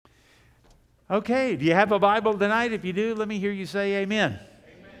Okay, do you have a Bible tonight? If you do, let me hear you say amen.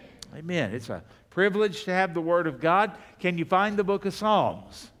 Amen. It's a privilege to have the Word of God. Can you find the book of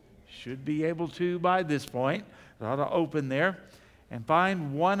Psalms? Should be able to by this point. I ought to open there and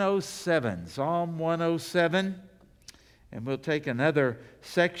find 107, Psalm 107. And we'll take another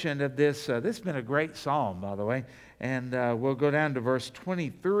section of this. This has been a great psalm, by the way. And we'll go down to verse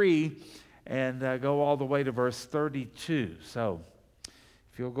 23 and go all the way to verse 32. So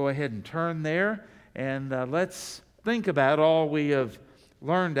if you'll go ahead and turn there, and let's think about all we have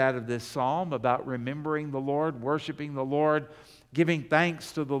learned out of this psalm about remembering the Lord, worshiping the Lord, giving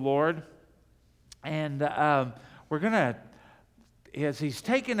thanks to the Lord. And we're going to, as he's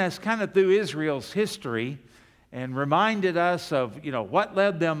taken us kind of through Israel's history and reminded us of, what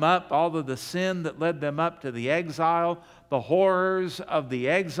led them up, all of the sin that led them up to the exile, the horrors of the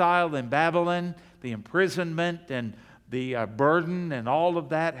exile in Babylon, the imprisonment and the burden and all of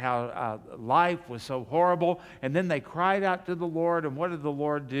that, how life was so horrible. And then they cried out to the Lord, and what did the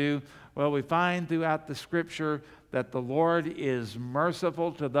Lord do? Well, we find throughout the Scripture that the Lord is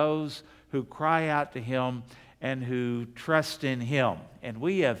merciful to those who cry out to Him and who trust in Him. And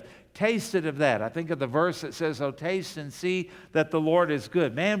we have tasted of that. I think of the verse that says, "Oh, taste and see that the Lord is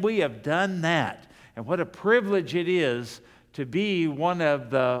good." Man, we have done that. And what a privilege it is to be one of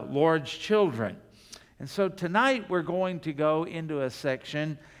the Lord's children. And so tonight we're going to go into a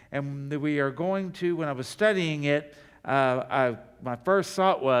section, and we are going to, when I was studying it, my first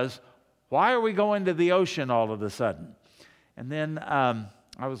thought was, why are we going to the ocean all of a sudden? And then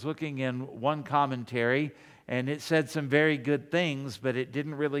I was looking in one commentary, and it said some very good things, but it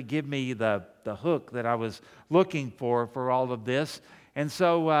didn't really give me the hook that I was looking for all of this. And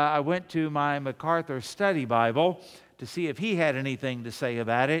so I went to my MacArthur Study Bible to see if he had anything to say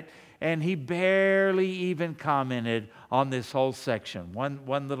about it. And he barely even commented on this whole section,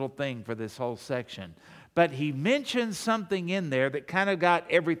 one little thing for this whole section. But he mentioned something in there that kind of got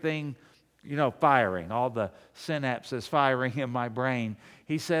everything, firing, all the synapses firing in my brain.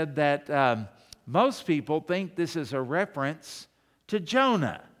 He said that most people think this is a reference to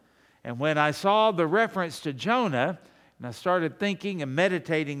Jonah. And when I saw the reference to Jonah, and I started thinking and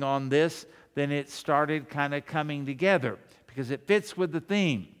meditating on this, then it started kind of coming together because it fits with the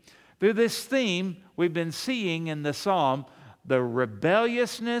theme. Through this theme, we've been seeing in the psalm the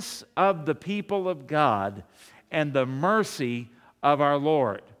rebelliousness of the people of God and the mercy of our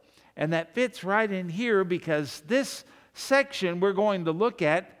Lord. And that fits right in here because this section we're going to look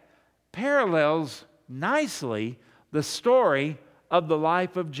at parallels nicely the story of the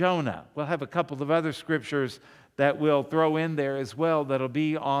life of Jonah. We'll have a couple of other scriptures that we'll throw in there as well that'll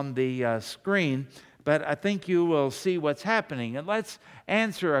be on the screen. But I think you will see what's happening. And let's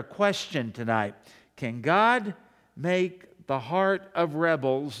answer a question tonight. Can God make the heart of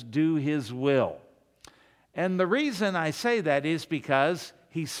rebels do His will? And the reason I say that is because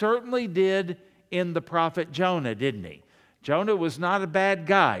He certainly did in the prophet Jonah, didn't He? Jonah was not a bad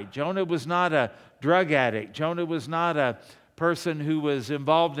guy. Jonah was not a drug addict. Jonah was not a person who was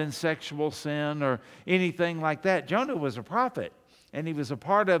involved in sexual sin or anything like that. Jonah was a prophet. And he was a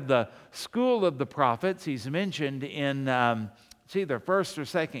part of the school of the prophets. He's mentioned in it's either 1st or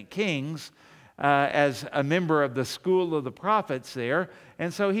 2nd Kings as a member of the school of the prophets there.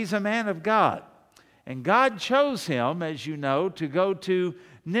 And so he's a man of God. And God chose him, as you know, to go to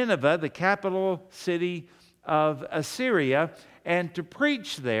Nineveh, the capital city of Assyria, and to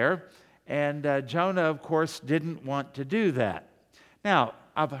preach there. And Jonah, of course, didn't want to do that. Now,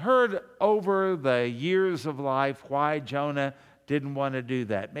 I've heard over the years of life why Jonah didn't want to do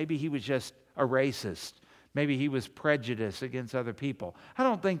that. Maybe he was just a racist. Maybe he was prejudiced against other people. I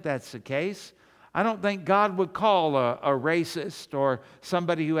don't think that's the case. I don't think God would call a racist or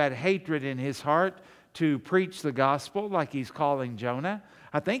somebody who had hatred in his heart to preach the gospel like He's calling Jonah.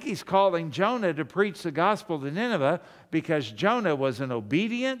 I think He's calling Jonah to preach the gospel to Nineveh because Jonah was an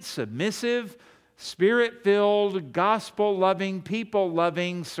obedient, submissive, Spirit-filled, gospel-loving,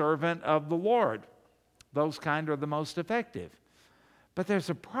 people-loving servant of the Lord. Those kind are the most effective. But there's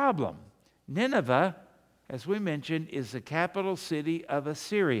a problem. Nineveh, as we mentioned, is the capital city of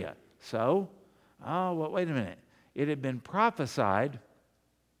Assyria. So, wait a minute. It had been prophesied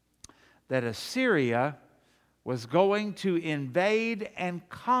that Assyria was going to invade and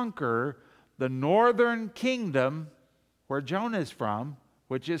conquer the northern kingdom where Jonah is from,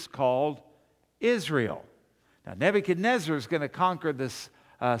 which is called Israel. Now, Nebuchadnezzar is going to conquer this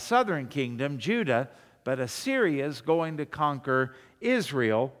southern kingdom, Judah, but Assyria is going to conquer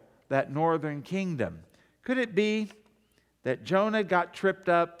Israel, that northern kingdom. Could it be that Jonah got tripped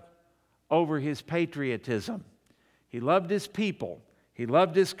up over his patriotism? He loved his people. He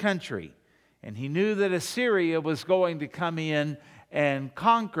loved his country. And he knew that Assyria was going to come in and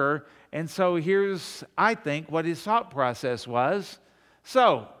conquer. And so here's, I think, what his thought process was.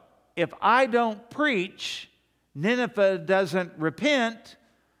 So, if I don't preach, Nineveh doesn't repent,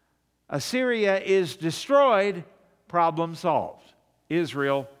 Assyria is destroyed, problem solved.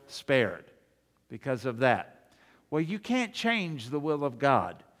 Israel spared because of that. Well, you can't change the will of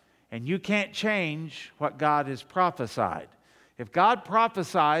God, and you can't change what God has prophesied. If God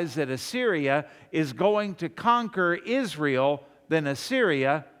prophesies that Assyria is going to conquer Israel, then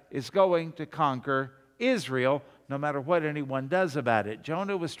Assyria is going to conquer Israel, no matter what anyone does about it.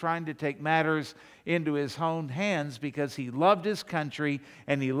 Jonah was trying to take matters into his own hands because he loved his country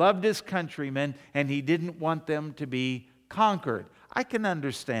and he loved his countrymen, and he didn't want them to be conquered. I can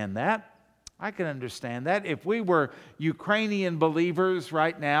understand that. I can understand that. If we were Ukrainian believers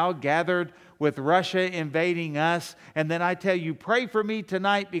right now, gathered with Russia invading us, and then I tell you, pray for me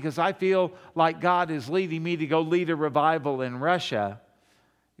tonight because I feel like God is leading me to go lead a revival in Russia,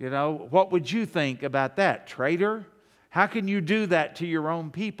 you know, what would you think about that? Traitor? How can you do that to your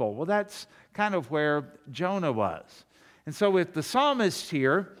own people? Well, that's kind of where Jonah was. And so if the psalmist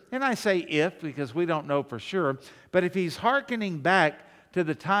here, and I say if because we don't know for sure, but if he's hearkening back to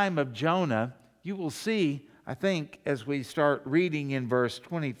the time of Jonah, you will see, I think, as we start reading in verse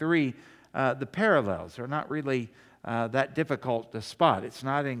 23, the parallels are not really that difficult to spot. It's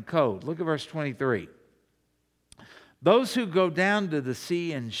not in code. Look at verse 23. Those who go down to the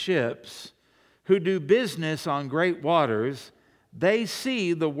sea in ships, who do business on great waters, they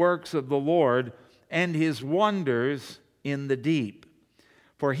see the works of the Lord and his wonders in the deep.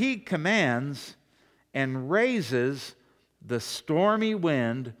 For he commands and raises the stormy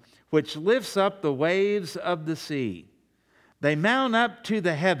wind, which lifts up the waves of the sea. They mount up to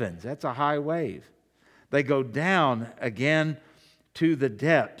the heavens. That's a high wave. They go down again to the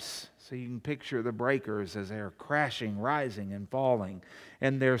depths. So you can picture the breakers as they're crashing, rising, and falling.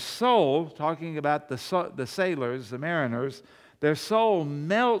 And their soul, talking about the sailors, the mariners, their soul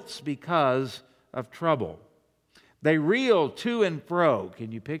melts because of trouble. They reel to and fro.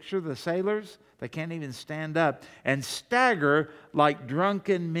 Can you picture the sailors? They can't even stand up, and stagger like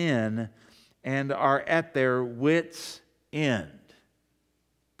drunken men and are at their wits' end.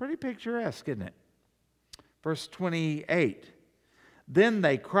 Pretty picturesque, isn't it? Verse 28. Then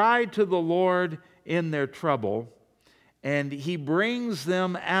they cry to the Lord in their trouble, and he brings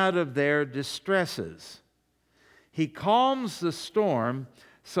them out of their distresses. He calms the storm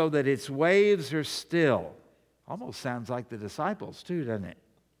so that its waves are still. Almost sounds like the disciples too, doesn't it?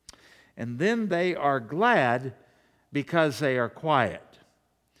 And then they are glad because they are quiet.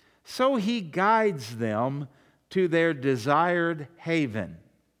 So he guides them to their desired haven.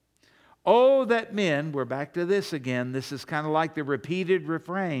 Oh, that men, we're back to this again, this is kind of like the repeated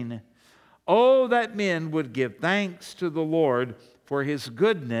refrain. Oh, that men would give thanks to the Lord for his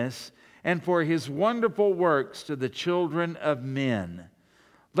goodness and for his wonderful works to the children of men.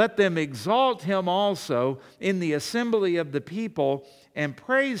 Let them exalt him also in the assembly of the people and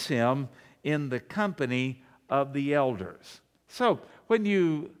praise him in the company of the elders. So when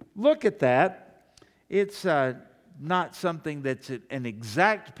you look at that, it's not something that's an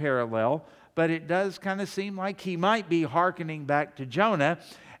exact parallel, but it does kind of seem like he might be hearkening back to Jonah.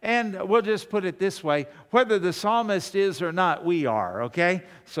 And we'll just put it this way, whether the psalmist is or not, we are, okay?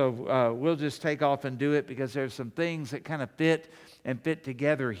 So we'll just take off and do it because there's some things that kind of fit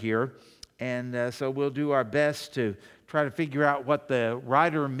together here. And so we'll do our best to try to figure out what the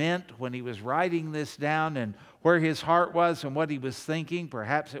writer meant when he was writing this down and where his heart was and what he was thinking.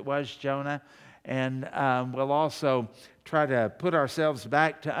 Perhaps it was Jonah. And we'll also try to put ourselves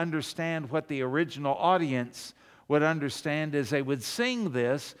back to understand what the original audience would understand as they would sing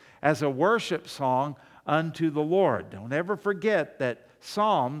this as a worship song unto the Lord. Don't ever forget that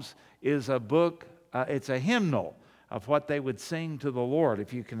Psalms is a book, it's a hymnal of what they would sing to the Lord,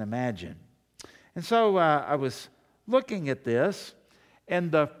 if you can imagine. And so I was looking at this, and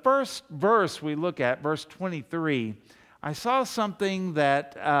the first verse we look at, verse 23, I saw something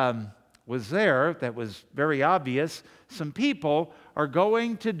that was there that was very obvious. Some people are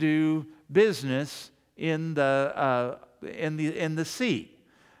going to do business in the sea.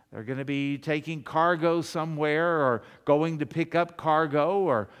 They're going to be taking cargo somewhere or going to pick up cargo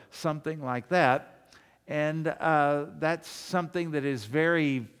or something like that. And that's something that is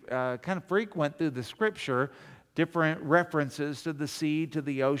very kind of frequent through the Scripture. Different references to the sea, to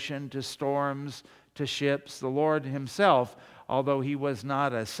the ocean, to storms, to ships. The Lord himself, although he was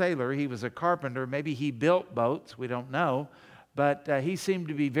not a sailor, he was a carpenter. Maybe he built boats, we don't know. But he seemed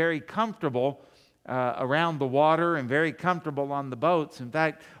to be very comfortable around the water and very comfortable on the boats. In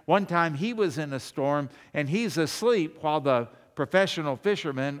fact, one time he was in a storm and he's asleep while the professional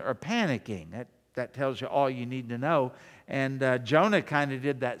fishermen are panicking. That tells you all you need to know. And Jonah kind of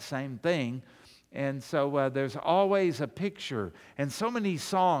did that same thing. And so there's always a picture. And so many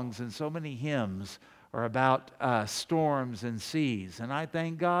songs and so many hymns are about storms and seas. And I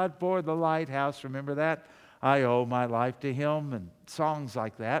thank God for the lighthouse. Remember that? I owe my life to Him, and songs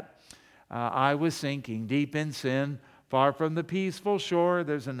like that. I was sinking deep in sin, far from the peaceful shore.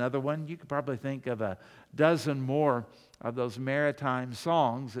 There's another one. You could probably think of a dozen more of those maritime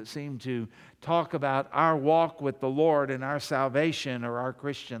songs that seem to talk about our walk with the Lord and our salvation or our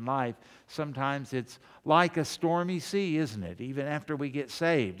Christian life. Sometimes it's like a stormy sea, isn't it? Even after we get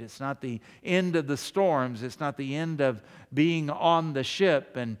saved. It's not the end of the storms. It's not the end of being on the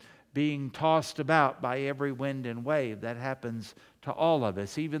ship and being tossed about by every wind and wave. That happens to all of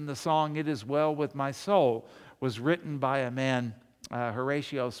us. Even the song, It Is Well With My Soul, was written by a man,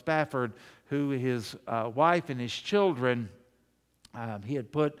 Horatio Spafford, who his wife and his children, he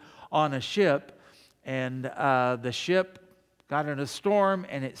had put on a ship, and the ship got in a storm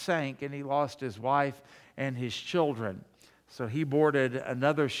and it sank, and he lost his wife and his children. So he boarded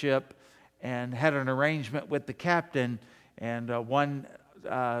another ship and had an arrangement with the captain, and one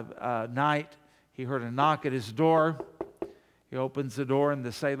night he heard a knock at his door. He opens the door and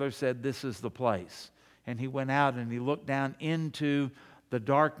the sailor said, "This is the place." And he went out and he looked down into the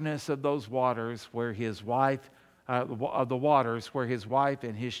darkness of those waters where his wife, the waters where his wife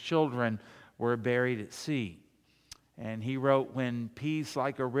and his children were buried at sea. And he wrote, "When peace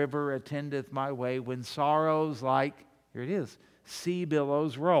like a river attendeth my way, when sorrows like," here it is, "sea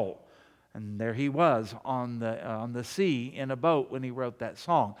billows roll." And there he was on the sea in a boat when he wrote that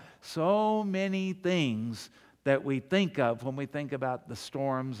song. So many things that we think of when we think about the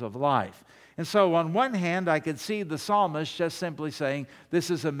storms of life. And so on one hand, I could see the psalmist just simply saying, this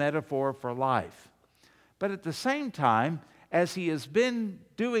is a metaphor for life. But at the same time, as he has been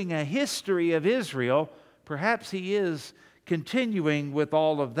doing a history of Israel, perhaps he is continuing with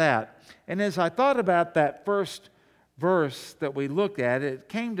all of that. And as I thought about that first verse that we looked at, it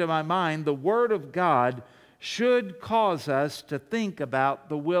came to my mind, the Word of God should cause us to think about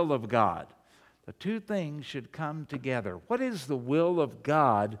the will of God. The two things should come together. What is the will of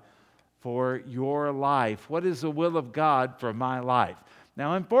God for your life? What is the will of God for my life?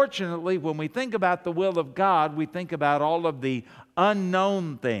 Now, unfortunately, when we think about the will of God, we think about all of the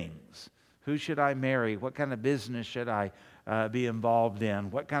unknown things. Who should I marry? What kind of business should I be involved in?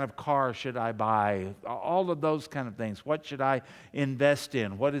 What kind of car should I buy? All of those kind of things. What should I invest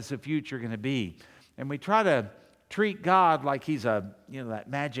in? What is the future going to be? And we try to treat God like He's that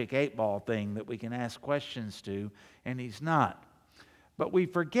magic 8-ball thing that we can ask questions to, and He's not. But we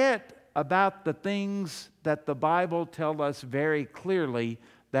forget about the things that the Bible tells us very clearly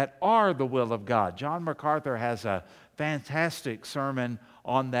that are the will of God. John MacArthur has a fantastic sermon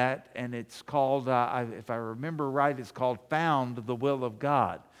on that, and it's called, if I remember right, it's called Found the Will of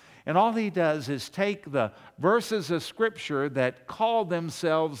God. And all he does is take the verses of Scripture that call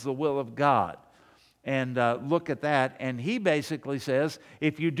themselves the will of God and look at that. And he basically says,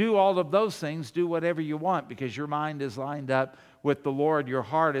 if you do all of those things, do whatever you want, because your mind is lined up with the Lord, your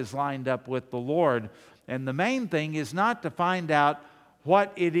heart is lined up with the Lord. And the main thing is not to find out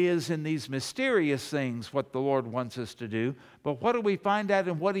what it is in these mysterious things, what the Lord wants us to do, but what do we find out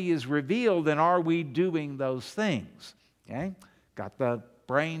in what He has revealed, and are we doing those things? Okay? Got the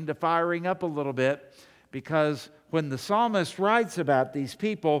brain to firing up a little bit, because when the psalmist writes about these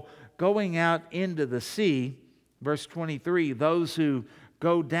people going out into the sea, verse 23, those who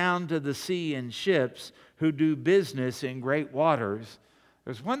go down to the sea in ships, who do business in great waters,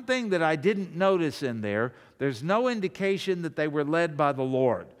 there's one thing that I didn't notice in there. There's no indication that they were led by the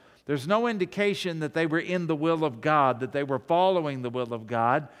Lord. There's no indication that they were in the will of God, that they were following the will of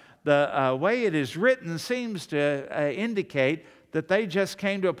God. The way it is written seems to indicate that they just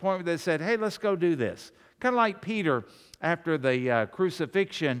came to a point where they said, hey, let's go do this. Kind of like Peter after the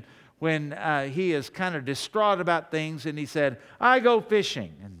crucifixion, when he is kind of distraught about things, and he said, I go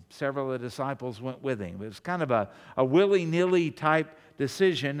fishing. And several of the disciples went with him. It was kind of a willy-nilly type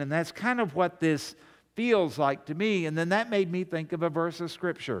decision, and that's kind of what this feels like to me. And then that made me think of a verse of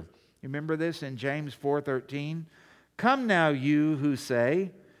Scripture. You remember this in James 4:13? Come now, you who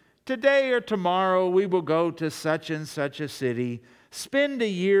say, today or tomorrow we will go to such and such a city, spend a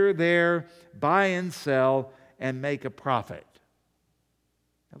year there, buy and sell, and make a profit.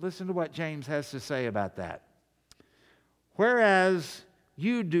 Now listen to what James has to say about that. Whereas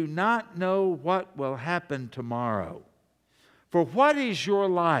you do not know what will happen tomorrow. For what is your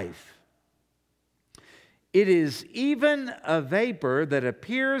life? It is even a vapor that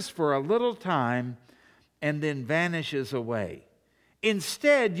appears for a little time and then vanishes away.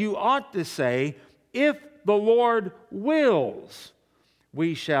 Instead, you ought to say, if the Lord wills,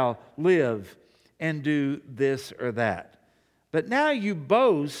 we shall live and do this or that. But now you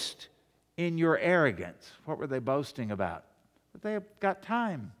boast in your arrogance. What were they boasting about? That they have got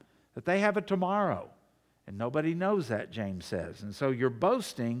time, that they have a tomorrow. And nobody knows that, James says. And so your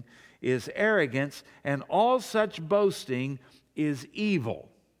boasting is arrogance, and all such boasting is evil.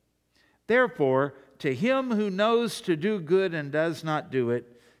 Therefore, to him who knows to do good and does not do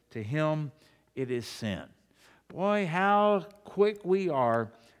it, to him it is sin. Boy, how quick we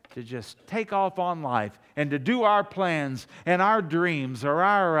are to just take off on life and to do our plans and our dreams or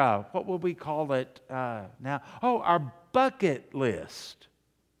our, what would we call it now? Oh, our bucket list.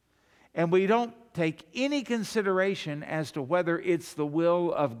 And we don't take any consideration as to whether it's the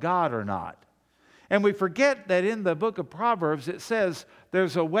will of God or not. And we forget that in the book of Proverbs it says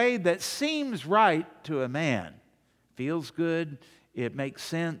there's a way that seems right to a man. Feels good, it makes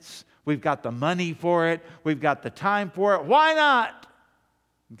sense, we've got the money for it, we've got the time for it, why not?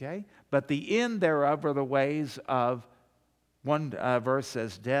 Okay? But the end thereof are the ways of, one verse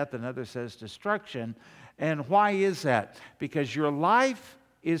says death, another says destruction. And why is that? Because your life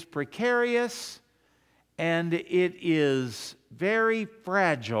is precarious and it is very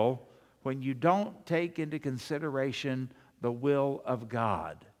fragile when you don't take into consideration the will of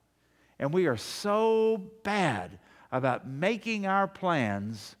God. And we are so bad about making our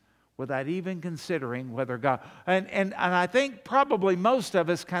plans without even considering whether God... And I think probably most of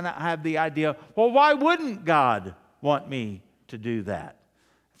us kind of have the idea, well, why wouldn't God want me to do that?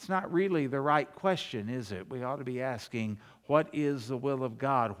 It's not really the right question, is it? We ought to be asking, what is the will of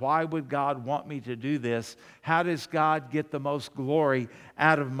God? Why would God want me to do this? How does God get the most glory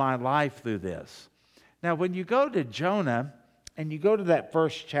out of my life through this? Now, when you go to Jonah and you go to that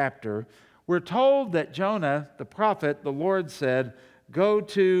first chapter, we're told that Jonah, the prophet, the Lord said, go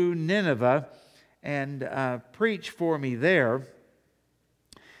to Nineveh and preach for me there.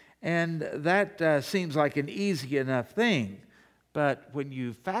 And that seems like an easy enough thing. But when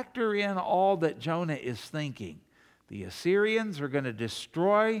you factor in all that Jonah is thinking, the Assyrians are going to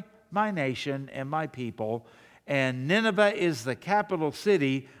destroy my nation and my people, and Nineveh is the capital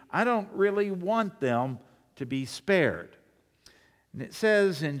city. I don't really want them to be spared. And it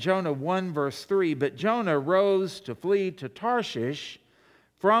says in Jonah 1 verse 3, but Jonah rose to flee to Tarshish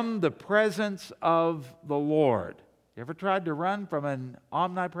from the presence of the Lord. You ever tried to run from an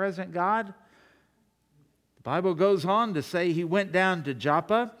omnipresent God? The Bible goes on to say he went down to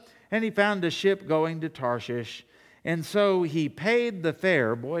Joppa and he found a ship going to Tarshish. And so he paid the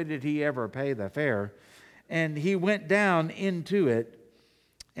fare. Boy, did he ever pay the fare. And he went down into it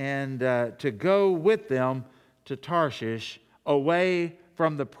and to go with them to Tarshish, away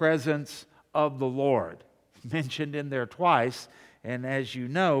from the presence of the Lord. Mentioned in there twice. And as you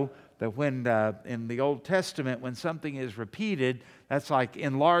know, that when in the Old Testament, when something is repeated, that's like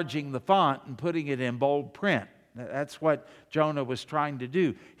enlarging the font and putting it in bold print. That's what Jonah was trying to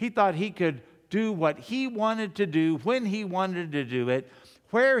do. He thought he could do what he wanted to do, when he wanted to do it,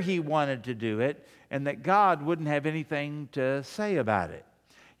 where he wanted to do it, and that God wouldn't have anything to say about it.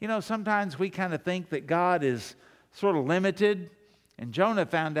 You know, sometimes we kind of think that God is sort of limited, and Jonah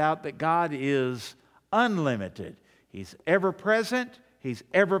found out that God is unlimited. He's ever present. He's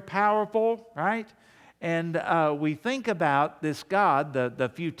ever powerful, right? And we think about this God,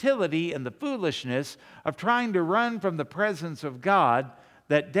 the futility and the foolishness of trying to run from the presence of God,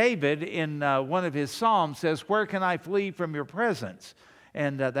 that David in one of his Psalms says, where can I flee from your presence?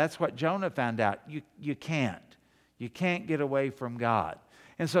 And that's what Jonah found out. You can't. You can't get away from God.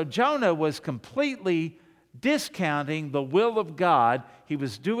 And so Jonah was completely discounting the will of God. He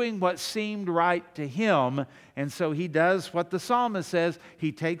was doing what seemed right to him, and so he does what the psalmist says.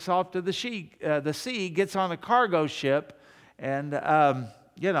 He takes off to the sea, gets on a cargo ship, and,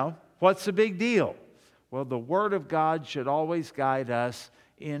 what's the big deal? Well, the Word of God should always guide us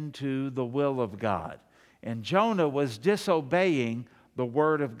into the will of God. And Jonah was disobeying the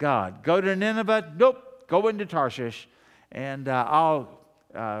Word of God. Go to Nineveh? Nope. Go into Tarshish, and I'll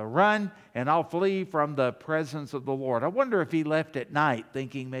run and I'll flee from the presence of the Lord. I wonder if he left at night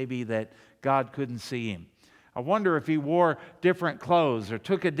thinking maybe that God couldn't see him. I wonder if he wore different clothes or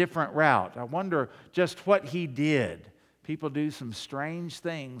took a different route. I wonder just what he did People do some strange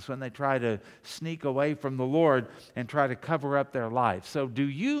things when they try to sneak away from the Lord and try to cover up their life. So do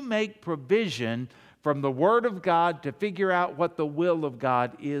you make provision from the Word of God to figure out what the will of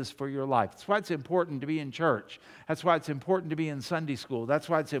God is for your life? That's why it's important to be in church. That's why it's important to be in Sunday school. That's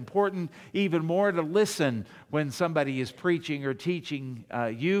why it's important even more to listen when somebody is preaching or teaching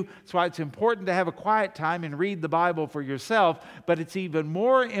you. That's why it's important to have a quiet time and read the Bible for yourself, but it's even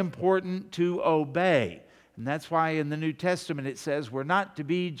more important to obey. And that's why in the New Testament it says we're not to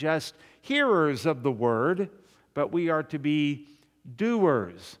be just hearers of the Word, but we are to be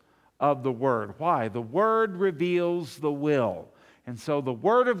doers of the Word. Why? The Word reveals the will. And so the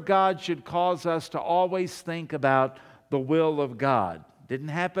Word of God should cause us to always think about the will of God. Didn't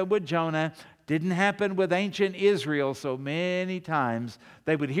happen with Jonah. Didn't happen with ancient Israel so many times.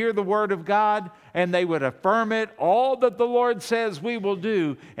 They would hear the Word of God and they would affirm it, all that the Lord says we will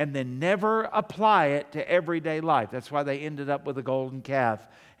do, and then never apply it to everyday life. That's why they ended up with a golden calf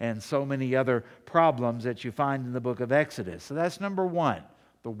and so many other problems that you find in the book of Exodus. So that's number one,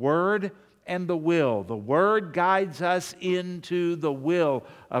 the Word and the will. The Word guides us into the will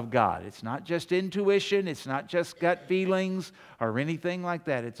of God. It's not just intuition. It's not just gut feelings or anything like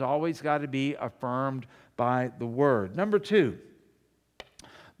that. It's always got to be affirmed by the Word. Number two,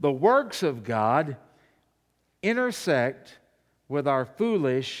 the works of God intersect with our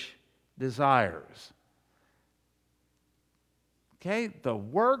foolish desires. Okay? The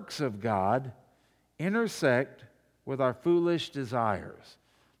works of God intersect with our foolish desires.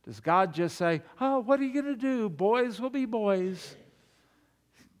 Does God just say, oh, what are you going to do? Boys will be boys.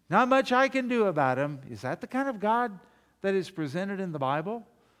 Not much I can do about them. Is that the kind of God that is presented in the Bible?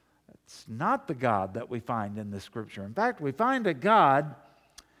 It's not the God that we find in the Scripture. In fact, we find a God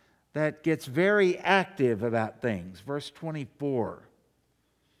that gets very active about things. Verse 24.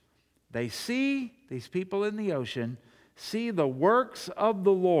 They see, these people in the ocean, see the works of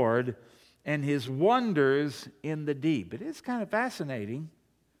the Lord and His wonders in the deep. It is kind of fascinating.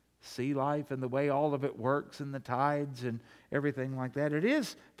 Sea life and the way all of it works and the tides and everything like that. It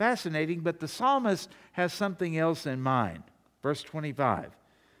is fascinating, but the psalmist has something else in mind. Verse 25.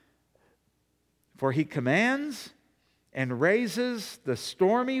 For He commands and raises the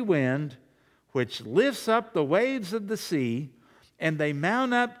stormy wind, which lifts up the waves of the sea, and they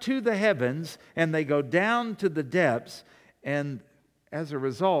mount up to the heavens, and they go down to the depths, and as a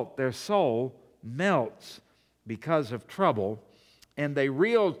result, their soul melts because of trouble. And they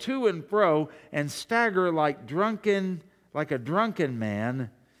reel to and fro and stagger like a drunken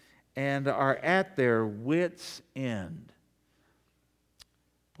man, and are at their wits' end.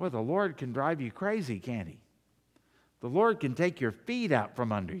 Boy, the Lord can drive you crazy, can't He? The Lord can take your feet out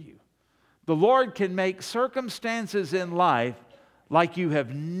from under you. The Lord can make circumstances in life like you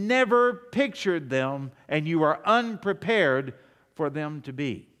have never pictured them, and you are unprepared for them to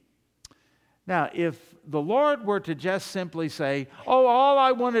be. Now, if the Lord were to just simply say, oh, all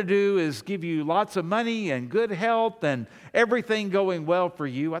I want to do is give you lots of money and good health and everything going well for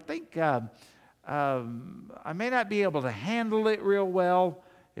you, I think I may not be able to handle it real well,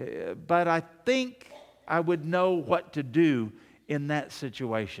 but I think I would know what to do in that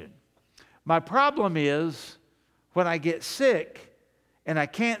situation. My problem is when I get sick and I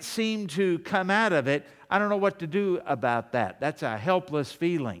can't seem to come out of it, I don't know what to do about that. That's a helpless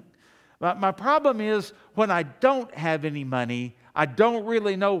feeling. But my problem is when I don't have any money, I don't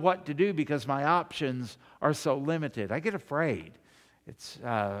really know what to do because my options are so limited. I get afraid. It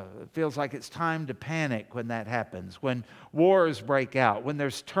feels like it's time to panic when that happens, when wars break out, when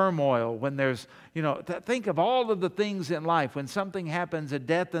there's turmoil, when there's, think of all of the things in life. When something happens, a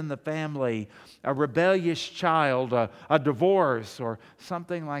death in the family, a rebellious child, a divorce, or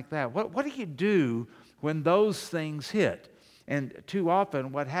something like that. What do you do when those things hit? And too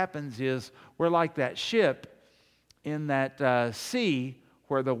often what happens is we're like that ship in that sea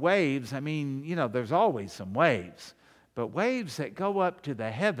where the waves, there's always some waves, but waves that go up to the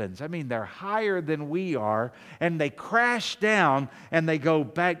heavens, they're higher than we are, and they crash down and they go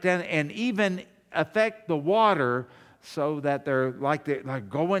back down and even affect the water so that they're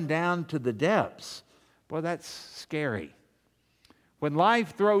going down to the depths. Boy, that's scary. When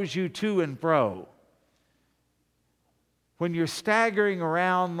life throws you to and fro, when you're staggering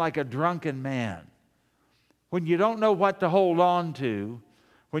around like a drunken man, when you don't know what to hold on to,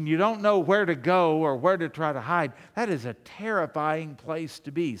 when you don't know where to go or where to try to hide, that is a terrifying place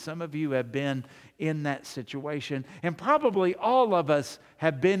to be. Some of you have been in that situation, and probably all of us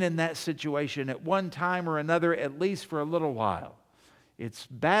have been in that situation at one time or another, at least for a little while. It's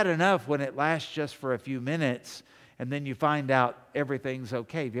bad enough when it lasts just for a few minutes, and then you find out everything's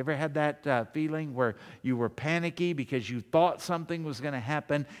okay. Have you ever had that feeling where you were panicky because you thought something was going to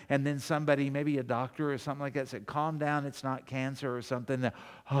happen, and then somebody, maybe a doctor or something like that, said, calm down, it's not cancer or something.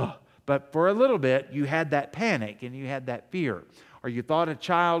 But for a little bit, you had that panic and you had that fear. Or you thought a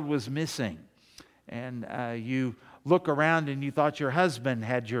child was missing, and you look around and you thought your husband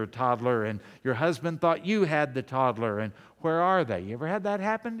had your toddler, and your husband thought you had the toddler, and where are they? You ever had that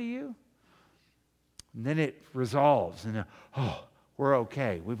happen to you? And then it resolves, and we're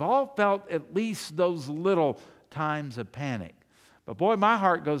okay. We've all felt at least those little times of panic. But boy, my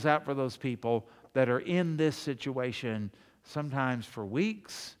heart goes out for those people that are in this situation, sometimes for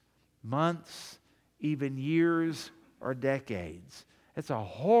weeks, months, even years or decades. It's a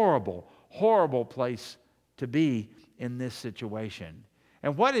horrible, horrible place to be in this situation.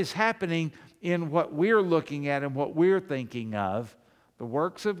 And what is happening in what we're looking at and what we're thinking of, the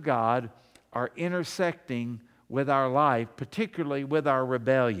works of God are intersecting with our life, particularly with our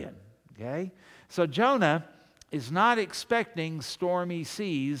rebellion. Okay? So Jonah is not expecting stormy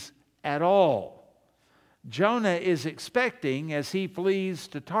seas at all. Jonah is expecting, as he flees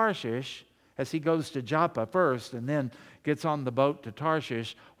to Tarshish, as he goes to Joppa first and then gets on the boat to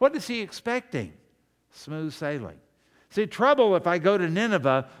Tarshish, what is he expecting? Smooth sailing. See, trouble if I go to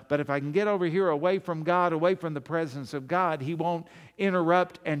Nineveh, but if I can get over here away from God, away from the presence of God, He won't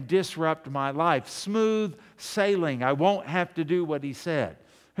interrupt and disrupt my life. Smooth sailing. I won't have to do what He said.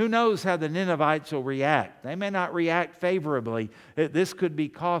 Who knows how the Ninevites will react? They may not react favorably. This could be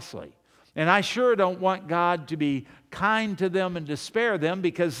costly. And I sure don't want God to be kind to them and to spare them,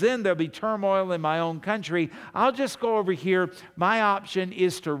 because then there'll be turmoil in my own country. I'll just go over here. My option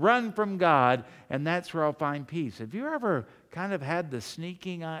is to run from God, and that's where I'll find peace. Have you ever kind of had the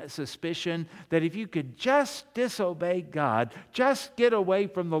sneaking suspicion that if you could just disobey God, just get away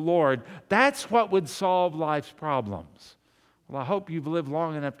from the Lord, that's what would solve life's problems? Well, I hope you've lived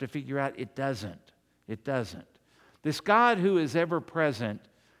long enough to figure out it doesn't. It doesn't. This God who is ever present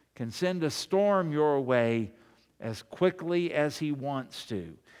can send a storm your way as quickly as He wants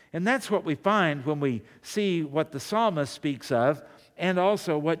to. And that's what we find when we see what the psalmist speaks of and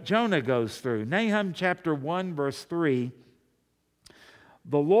also what Jonah goes through. Nahum chapter 1, verse 3,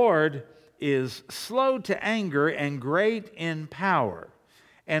 the Lord is slow to anger and great in power,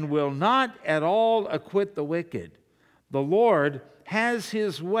 and will not at all acquit the wicked. The Lord has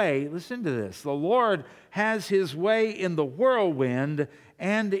His way, listen to this, the Lord has His way in the whirlwind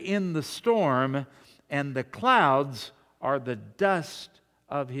and in the storm, and the clouds are the dust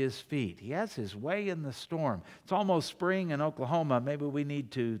of His feet. He has His way in the storm. It's almost spring in Oklahoma. Maybe we need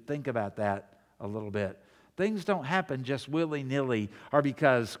to think about that a little bit. Things don't happen just willy-nilly or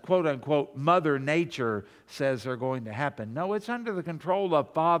because, quote-unquote, Mother Nature says they're going to happen. No, it's under the control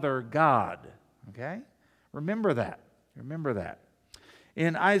of Father God. Okay? Remember that. Remember that.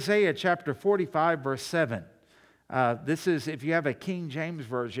 In Isaiah chapter 45, verse 7, this is, if you have a King James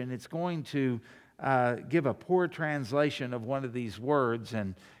Version, it's going to give a poor translation of one of these words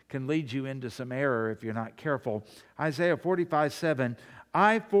and can lead you into some error if you're not careful. Isaiah 45, 7,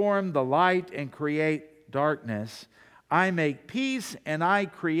 I form the light and create darkness. I make peace and I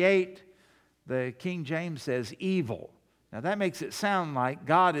create, the King James says, evil. Now that makes it sound like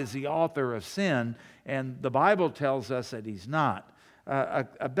God is the author of sin, and the Bible tells us that He's not.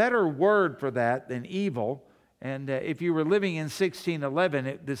 A better word for that than evil, and if you were living in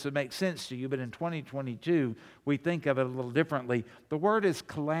 1611, this would make sense to you, but in 2022, we think of it a little differently. The word is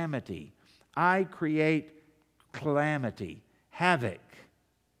calamity. I create calamity, havoc,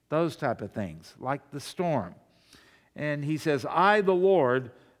 those type of things, like the storm. And he says, I, the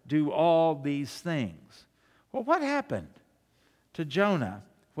Lord, do all these things. Well, what happened to Jonah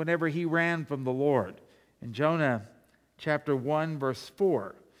whenever he ran from the Lord? In Jonah chapter 1, verse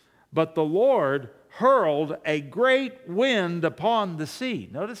 4, but the Lord hurled a great wind upon the sea.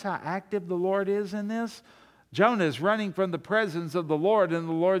 Notice how active the Lord is in this. Jonah is running from the presence of the Lord, and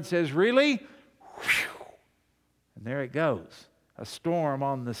the Lord says, really? Whew. And there it goes, a storm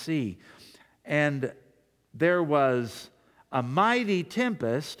on the sea. And there was a mighty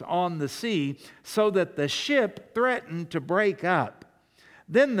tempest on the sea, so that the ship threatened to break up.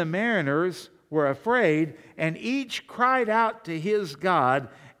 Then the mariners were afraid, and each cried out to his God,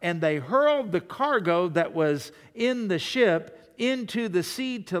 and they hurled the cargo that was in the ship into the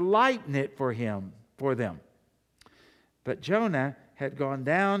sea to lighten it for them. But Jonah had gone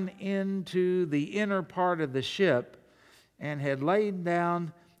down into the inner part of the ship and had lain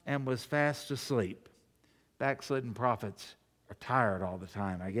down and was fast asleep. Backslidden prophets are tired all the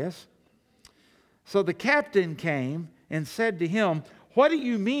time, I guess. So the captain came and said to him, what do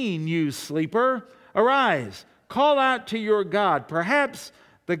you mean, you sleeper? Arise, Call out to your God. Perhaps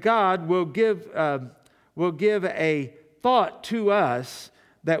the God will give a thought to us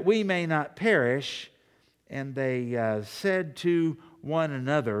that we may not perish. And they said to one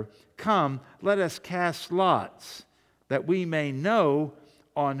another, Come, let us cast lots, that we may know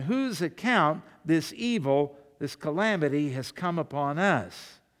on whose account this evil, this calamity has come upon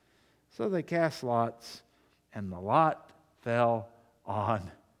us. So they cast lots, and the lot fell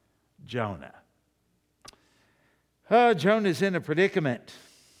on Jonah. Oh, Jonah's in a predicament.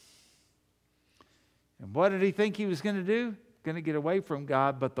 And what did he think he was going to do? Going to get away from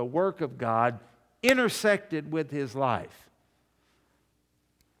God, but the work of God intersected with his life.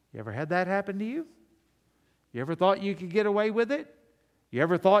 You ever had that happen to you? You ever thought you could get away with it? You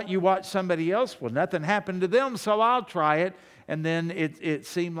ever thought you watched somebody else? Well, nothing happened to them, so I'll try it. And then it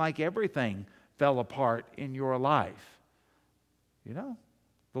seemed like everything fell apart in your life. You know,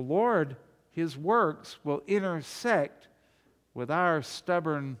 the Lord, His works will intersect with our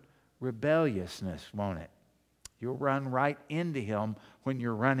stubborn rebelliousness, won't it? You'll run right into Him when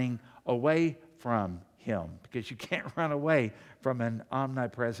you're running away from Him, because you can't run away from an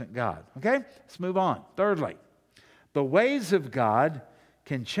omnipresent God. Okay? Let's move on. Thirdly, the ways of God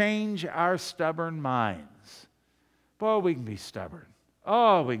can change our stubborn minds. Boy, we can be stubborn.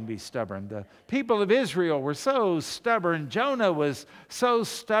 Oh, we can be stubborn. The people of Israel were so stubborn. Jonah was so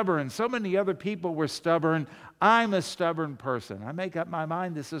stubborn. So many other people were stubborn. I'm a stubborn person. I make up my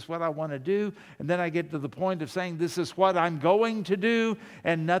mind, this is what I want to do, and then I get to the point of saying, this is what I'm going to do,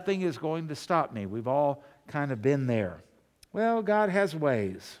 and nothing is going to stop me. We've all kind of been there. Well, God has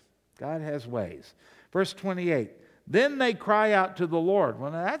ways. God has ways. Verse 28, then they cry out to the Lord.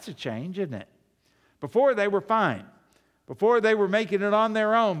 Well, now that's a change, isn't it? Before they were fine. Before they were making it on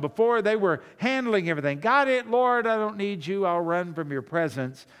their own. Before they were handling everything. Got it, Lord, I don't need you. I'll run from your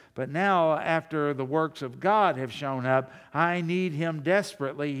presence. But now, after the works of God have shown up, I need Him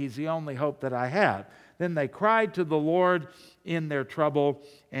desperately. He's the only hope that I have. Then they cried to the Lord in their trouble,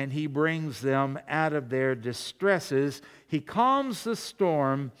 and He brings them out of their distresses. He calms the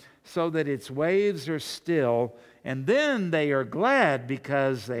storm so that its waves are still, and then they are glad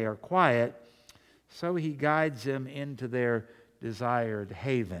because they are quiet. So He guides them into their desired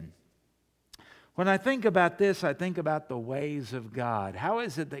haven. When I think about this, I think about the ways of God. How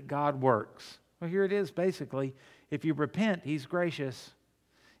is it that God works? Well, here it is basically. If you repent, He's gracious.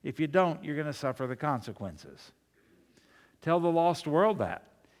 If you don't, you're going to suffer the consequences. Tell the lost world that.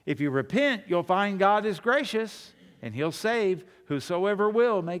 If you repent, you'll find God is gracious, and He'll save whosoever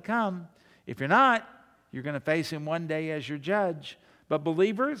will may come. If you're not, you're going to face Him one day as your judge. But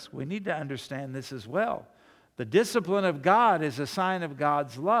believers, we need to understand this as well. The discipline of God is a sign of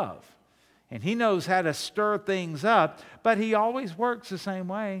God's love. And He knows how to stir things up, but He always works the same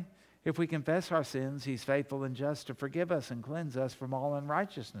way. If we confess our sins, He's faithful and just to forgive us and cleanse us from all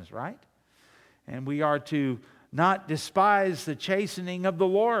unrighteousness, right? And we are to not despise the chastening of the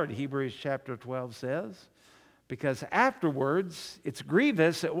Lord, Hebrews chapter 12 says. Because afterwards, it's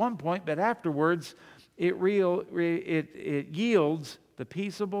grievous at one point, but afterwards it yields the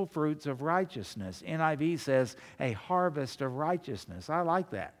peaceable fruits of righteousness. NIV says a harvest of righteousness. I like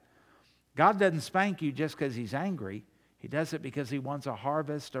that. God doesn't spank you just because He's angry. He does it because He wants a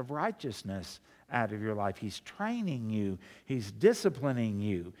harvest of righteousness out of your life. He's training you. He's disciplining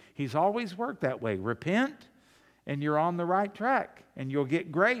you. He's always worked that way. Repent, and you're on the right track, and you'll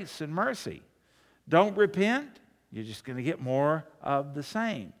get grace and mercy. Don't repent, you're just going to get more of the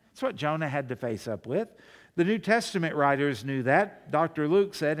same. That's what Jonah had to face up with. The New Testament writers knew that. Dr.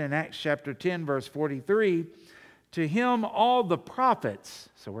 Luke said in Acts chapter 10, verse 43, to Him all the prophets,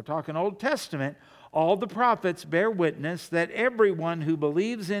 so we're talking Old Testament, all the prophets bear witness that everyone who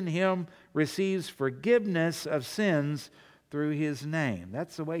believes in Him receives forgiveness of sins through His name.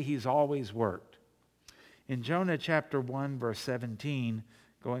 That's the way He's always worked. In Jonah chapter 1, verse 17,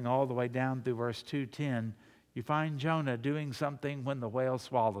 going all the way down through verse 2:10, you find Jonah doing something when the whale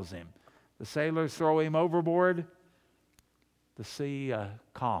swallows him. The sailors throw him overboard. The sea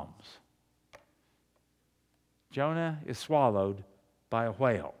calms. Jonah is swallowed by a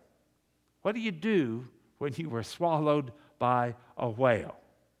whale. What do you do when you were swallowed by a whale?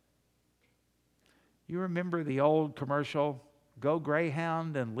 You remember the old commercial, go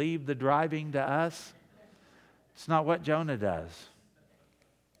Greyhound and leave the driving to us? It's not what Jonah does.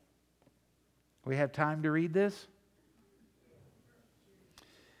 We have time to read this?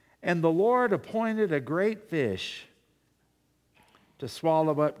 And the Lord appointed a great fish to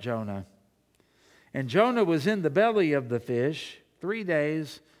swallow up Jonah. And Jonah was in the belly of the fish 3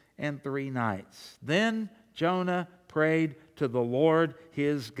 days and 3 nights. Then Jonah prayed to the Lord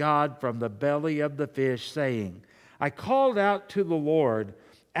his God from the belly of the fish, saying, I called out to the Lord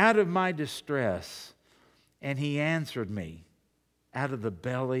out of my distress, and he answered me. Out of the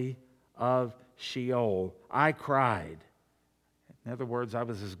belly of Sheol I cried. In other words, I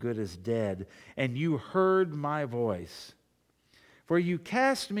was as good as dead, and you heard my voice. For you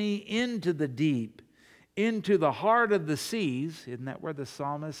cast me into the deep, into the heart of the seas. Isn't that where the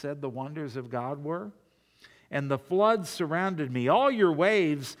psalmist said the wonders of God were? And the floods surrounded me. All your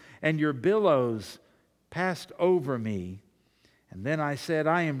waves and your billows passed over me. And then I said,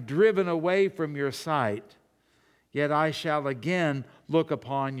 I am driven away from your sight, yet I shall again look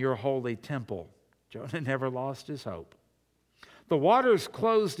upon your holy temple. Jonah never lost his hope. The waters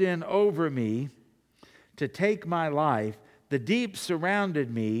closed in over me to take my life. The deep surrounded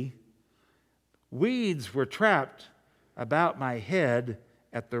me. Weeds were trapped about my head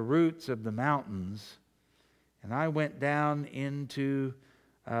at the roots of the mountains. And I went down to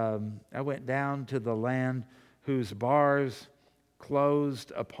the land whose bars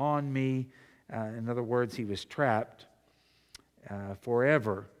closed upon me. In other words, he was trapped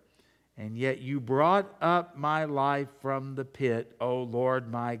forever. And yet you brought up my life from the pit, O Lord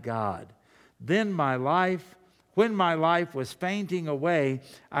my God. Then when my life was fainting away,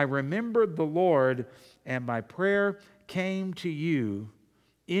 I remembered the Lord, and my prayer came to you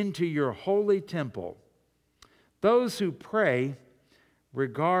into your holy temple. Those who pray in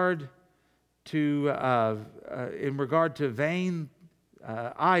regard to vain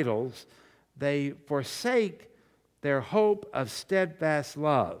idols, they forsake their hope of steadfast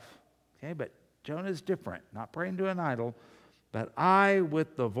love. Okay, but Jonah's different, not praying to an idol, but I,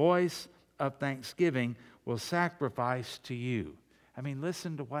 with the voice of thanksgiving, will sacrifice to you. I mean,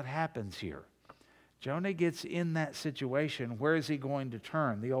 listen to what happens here. Jonah gets in that situation. Where is he going to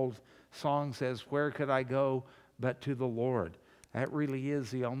turn? The old song says, where could I go but to the Lord? That really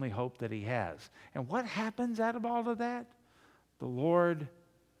is the only hope that he has. And what happens out of all of that? The Lord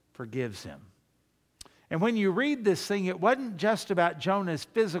forgives him. And when you read this thing, it wasn't just about Jonah's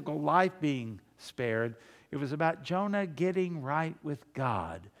physical life being spared. It was about Jonah getting right with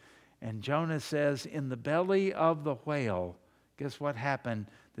God. And Jonah says, in the belly of the whale, guess what happened?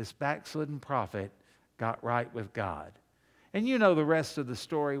 This backslidden prophet got right with God. And you know the rest of the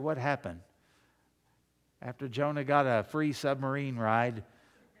story. What happened? After Jonah got a free submarine ride,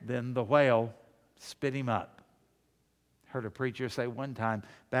 then the whale spit him up. Heard a preacher say one time,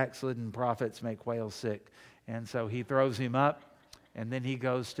 backslidden prophets make whales sick. And so he throws him up, and then he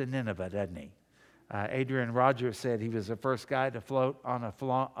goes to Nineveh, doesn't he? Adrian Rogers said he was the first guy to float on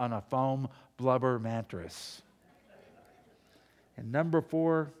a foam blubber mattress. And number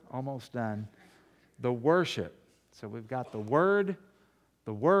 4, almost done, the worship. So we've got the word,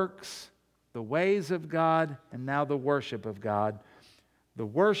 the works, the ways of God, and now the worship of God. The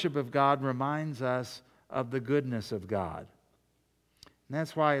worship of God reminds us of the goodness of God. And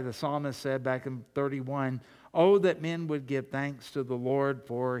that's why the psalmist said back in 31, oh, that men would give thanks to the Lord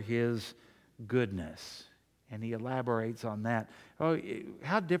for his goodness. And he elaborates on that. Oh,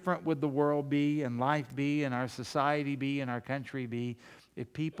 how different would the world be and life be and our society be and our country be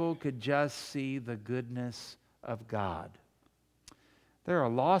if people could just see the goodness of God? There are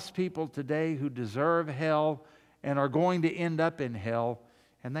lost people today who deserve hell and are going to end up in hell,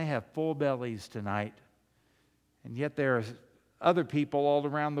 and they have full bellies tonight. And yet there are other people all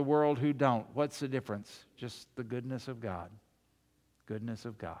around the world who don't. What's the difference? Just the goodness of God. Goodness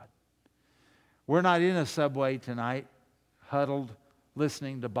of God. We're not in a subway tonight, huddled,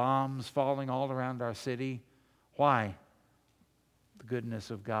 listening to bombs falling all around our city. Why? The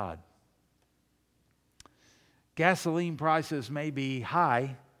goodness of God. Gasoline prices may be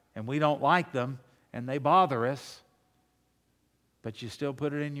high, and we don't like them, and they bother us, but you still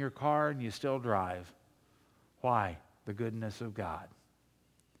put it in your car and you still drive. Why? The goodness of God.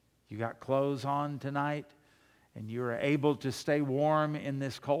 You got clothes on tonight and you are able to stay warm in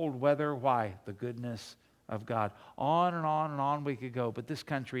this cold weather. Why? The goodness of God. On and on and on we could go, but this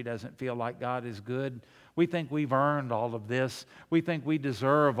country doesn't feel like God is good. We think we've earned all of this. We think we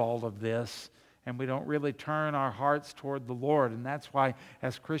deserve all of this, and we don't really turn our hearts toward the Lord. And that's why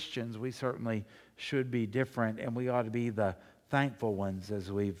as Christians we certainly should be different, and we ought to be the thankful ones,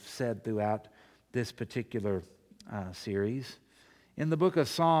 as we've said throughout this particular series. In the book of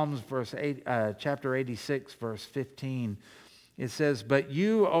Psalms, chapter 86, verse 15, it says, but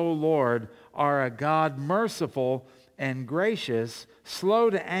you, O Lord, are a God merciful and gracious, slow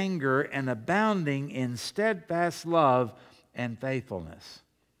to anger, and abounding in steadfast love and faithfulness.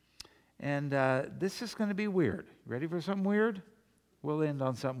 And this is going to be weird. Ready for something weird? We'll end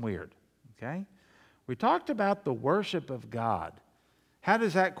on something weird, okay? We talked about the worship of God. How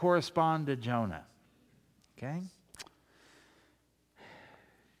does that correspond to Jonah? Okay?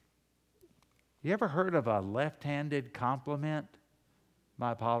 You ever heard of a left-handed compliment?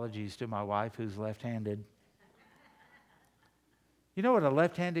 My apologies to my wife who's left-handed. You know what a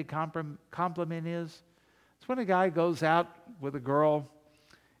left-handed compliment is? It's when a guy goes out with a girl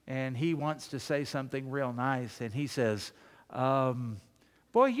and he wants to say something real nice and he says,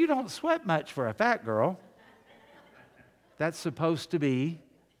 boy, you don't sweat much for a fat girl. That's supposed to be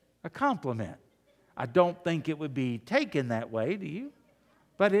a compliment. I don't think it would be taken that way, do you?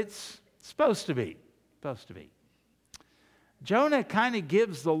 But it's supposed to be. Supposed to be. Jonah kind of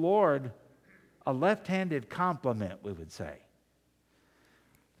gives the Lord a left-handed compliment, we would say.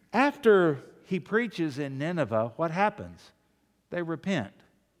 After he preaches in Nineveh, what happens? They repent.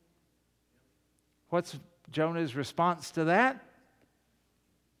 What's Jonah's response to that?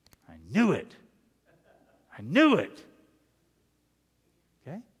 I knew it. I knew it.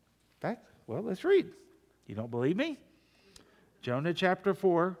 Okay? In fact, well, let's read. You don't believe me? Jonah chapter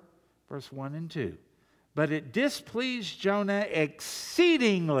 4, verse 1 and 2. But it displeased Jonah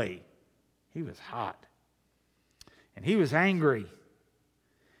exceedingly. He was hot. And he was angry.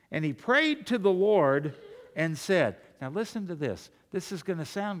 And he prayed to the Lord and said, now listen to this. This is going to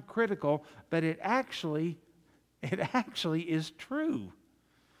sound critical, but it actually is true.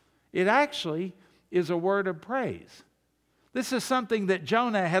 It actually is a word of praise. This is something that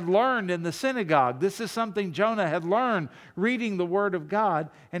Jonah had learned in the synagogue. This is something Jonah had learned reading the Word of God,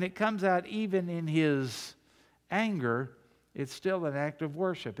 and it comes out even in his anger. It's still an act of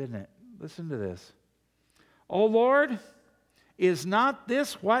worship, isn't it? Listen to this. O Lord, is not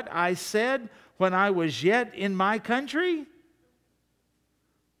this what I said when I was yet in my country?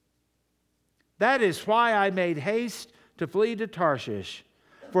 That is why I made haste to flee to Tarshish,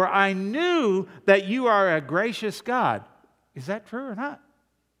 for I knew that you are a gracious God. Is that true or not?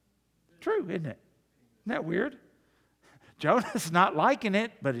 True, isn't it? Isn't that weird? Jonah's not liking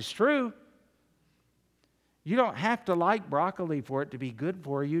it, but it's true. You don't have to like broccoli for it to be good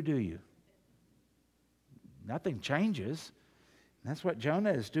for you, do you? Nothing changes. That's what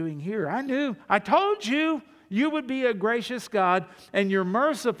Jonah is doing here. I told you would be a gracious God, and you're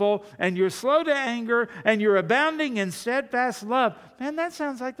merciful, and you're slow to anger, and you're abounding in steadfast love. Man, that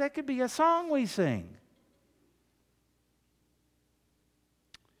sounds like that could be a song we sing.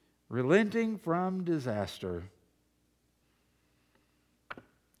 Relenting from disaster.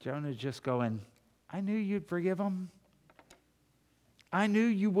 Jonah's just going, I knew you'd forgive them. I knew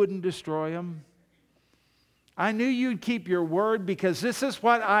you wouldn't destroy them. I knew you'd keep your word because this is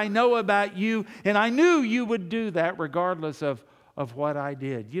what I know about you, and I knew you would do that regardless of what I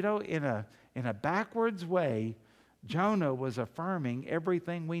did. You know, in a backwards way, Jonah was affirming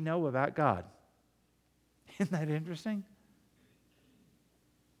everything we know about God. Isn't that interesting?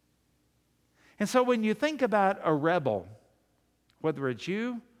 And so when you think about a rebel, whether it's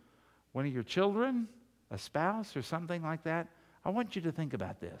you, one of your children, a spouse, or something like that, I want you to think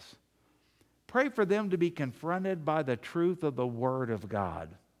about this. Pray for them to be confronted by the truth of the Word of God.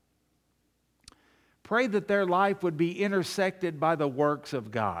 Pray that their life would be intersected by the works of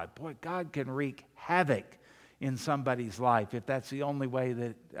God. Boy, God can wreak havoc in somebody's life if that's the only way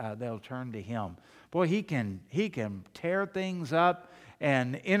that they'll turn to Him. Boy, He can tear things up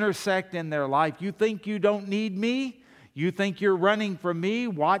and intersect in their life. You think you don't need me? You think you're running from me?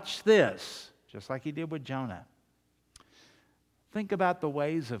 Watch this. Just like He did with Jonah. Think about the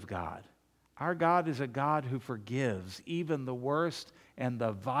ways of God. Our God is a God who forgives even the worst and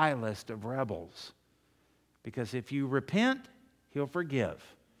the vilest of rebels. Because if you repent, He'll forgive.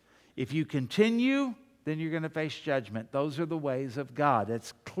 If you continue, then you're going to face judgment. Those are the ways of God.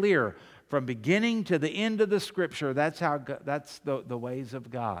 It's clear from beginning to the end of the Scripture. That's the ways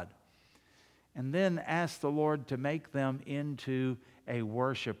of God. And then ask the Lord to make them into a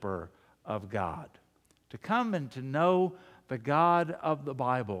worshiper of God. To come and to know the God of the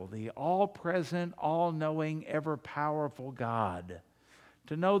Bible, the all-present, all-knowing, ever-powerful God.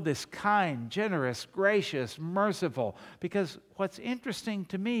 To know this kind, generous, gracious, merciful. Because what's interesting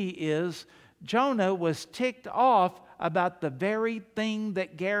to me is Jonah was ticked off about the very thing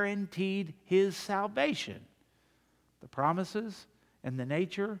that guaranteed his salvation. The promises and the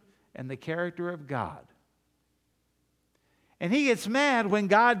nature and the character of God. And he gets mad when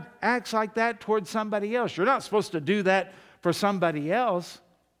God acts like that towards somebody else. You're not supposed to do that for somebody else.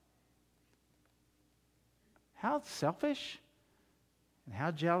 How selfish and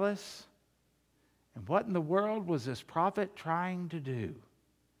how jealous. And what in the world was this prophet trying to do?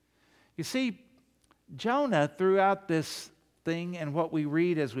 You see, Jonah, throughout this thing and what we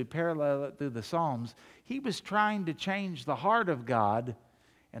read as we parallel it through the Psalms, he was trying to change the heart of God,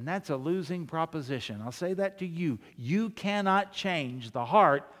 and that's a losing proposition. I'll say that to you. You cannot change the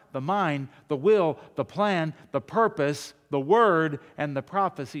heart, the mind, the will, the plan, the purpose, the word, and the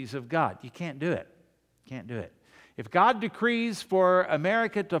prophecies of God. You can't do it. Can't do it. If God decrees for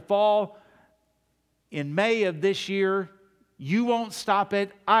America to fall in May of this year, you won't stop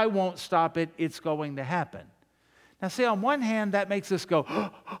it. I won't stop it. It's going to happen. Now, see, on one hand, that makes us go,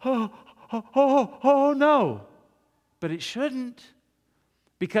 oh, no. But it shouldn't.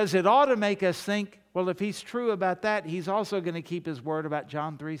 Because it ought to make us think, well, if he's true about that, he's also going to keep his word about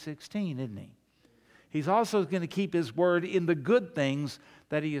John 3:16, isn't he? He's also going to keep his word in the good things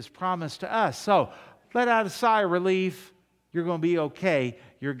that he has promised to us. So, let out a sigh of relief. You're going to be okay.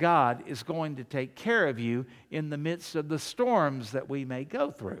 Your God is going to take care of you in the midst of the storms that we may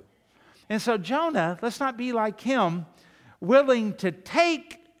go through. And so Jonah, let's not be like him, willing to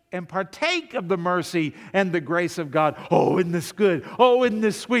take and partake of the mercy and the grace of God. Oh, isn't this good? Oh, isn't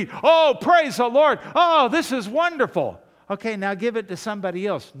this sweet? Oh, praise the Lord. Oh, this is wonderful. Okay, now give it to somebody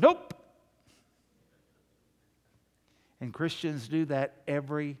else. Nope. And Christians do that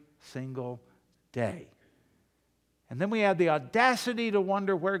every single day. And then we have the audacity to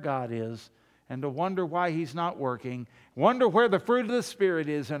wonder where God is and to wonder why he's not working, wonder where the fruit of the Spirit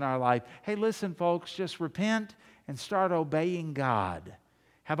is in our life. Hey, listen, folks, just repent and start obeying God.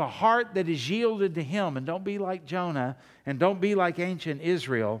 Have a heart that is yielded to him, and don't be like Jonah and don't be like ancient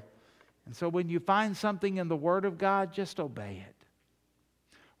Israel. And so when you find something in the Word of God, just obey it.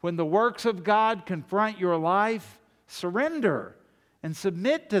 When the works of God confront your life, surrender and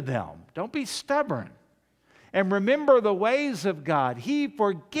submit to them. Don't be stubborn. And remember the ways of God. He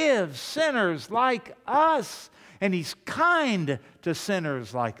forgives sinners like us, and he's kind to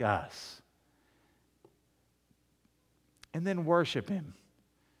sinners like us. And then worship him,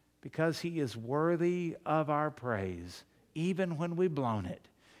 because he is worthy of our praise, even when we've blown it,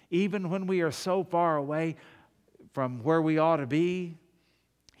 even when we are so far away from where we ought to be.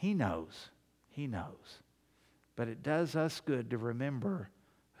 He knows. He knows. But it does us good to remember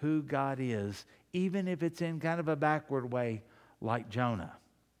who God is, even if it's in kind of a backward way like Jonah.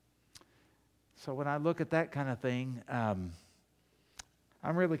 So when I look at that kind of thing, I'm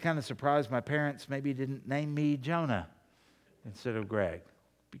really kind of surprised my parents maybe didn't name me Jonah instead of Greg.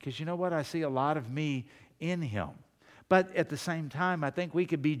 Because you know what? I see a lot of me in him. But at the same time, I think we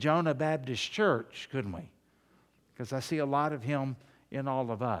could be Jonah Baptist Church, couldn't we? Because I see a lot of him in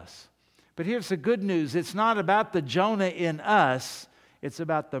all of us. But here's the good news. It's not about the Jonah in us. It's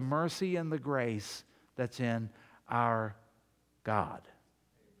about the mercy and the grace that's in our God.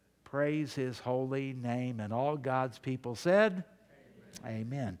 Praise his holy name. And all God's people said, Amen.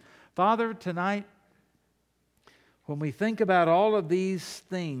 Amen. Father, tonight, when we think about all of these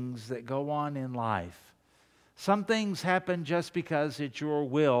things that go on in life, some things happen just because it's your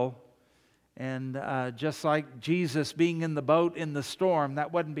will. And just like Jesus being in the boat in the storm,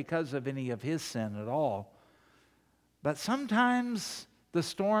 that wasn't because of any of his sin at all. But sometimes the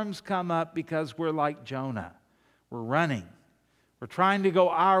storms come up because we're like Jonah. We're running. We're trying to go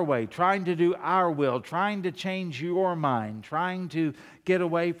our way, trying to do our will, trying to change your mind, trying to get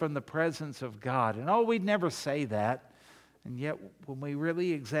away from the presence of God. And oh, we'd never say that. And yet, when we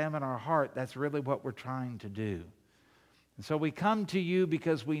really examine our heart, that's really what we're trying to do. And so we come to you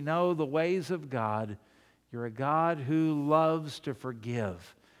because we know the ways of God. You're a God who loves to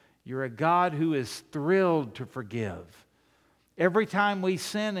forgive. You're a God who is thrilled to forgive. Every time we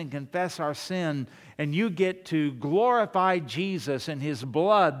sin and confess our sin, and you get to glorify Jesus and his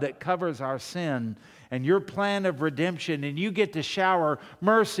blood that covers our sin and your plan of redemption, and you get to shower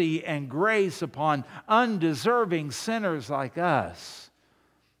mercy and grace upon undeserving sinners like us,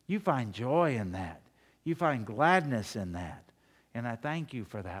 you find joy in that. You find gladness in that. And I thank you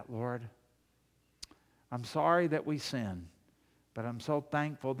for that, Lord. I'm sorry that we sin, but I'm so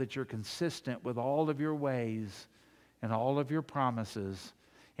thankful that you're consistent with all of your ways and all of your promises.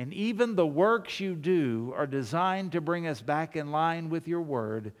 And even the works you do are designed to bring us back in line with your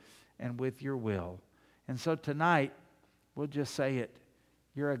word and with your will. And so tonight, we'll just say it.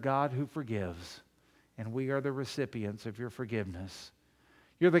 You're a God who forgives, and we are the recipients of your forgiveness.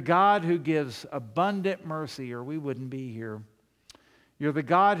 You're the God who gives abundant mercy, or we wouldn't be here. You're the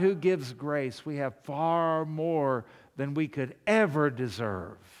God who gives grace. We have far more than we could ever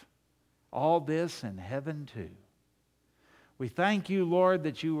deserve. All this in heaven too. We thank you, Lord,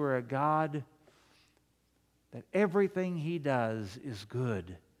 that you are a God that everything he does is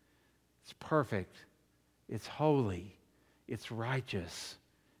good. It's perfect. It's holy. It's righteous.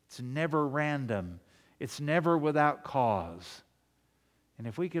 It's never random. It's never without cause. And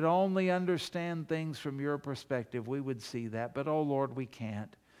if we could only understand things from your perspective, we would see that. But, oh Lord, we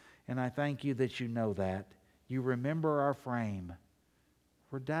can't. And I thank you that you know that. You remember our frame.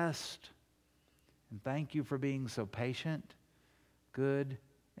 We're dust. And thank you for being so patient, good,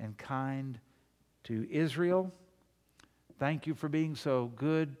 and kind to Israel. Thank you for being so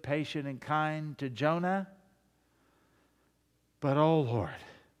good, patient, and kind to Jonah. But, oh Lord,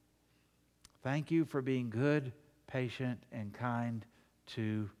 thank you for being good, patient, and kind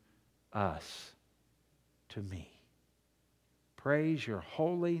to us, to me. Praise your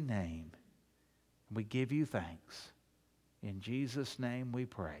holy name. We give you thanks. In Jesus' name we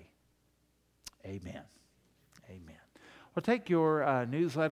pray. Amen. Amen. Well, take your newsletter.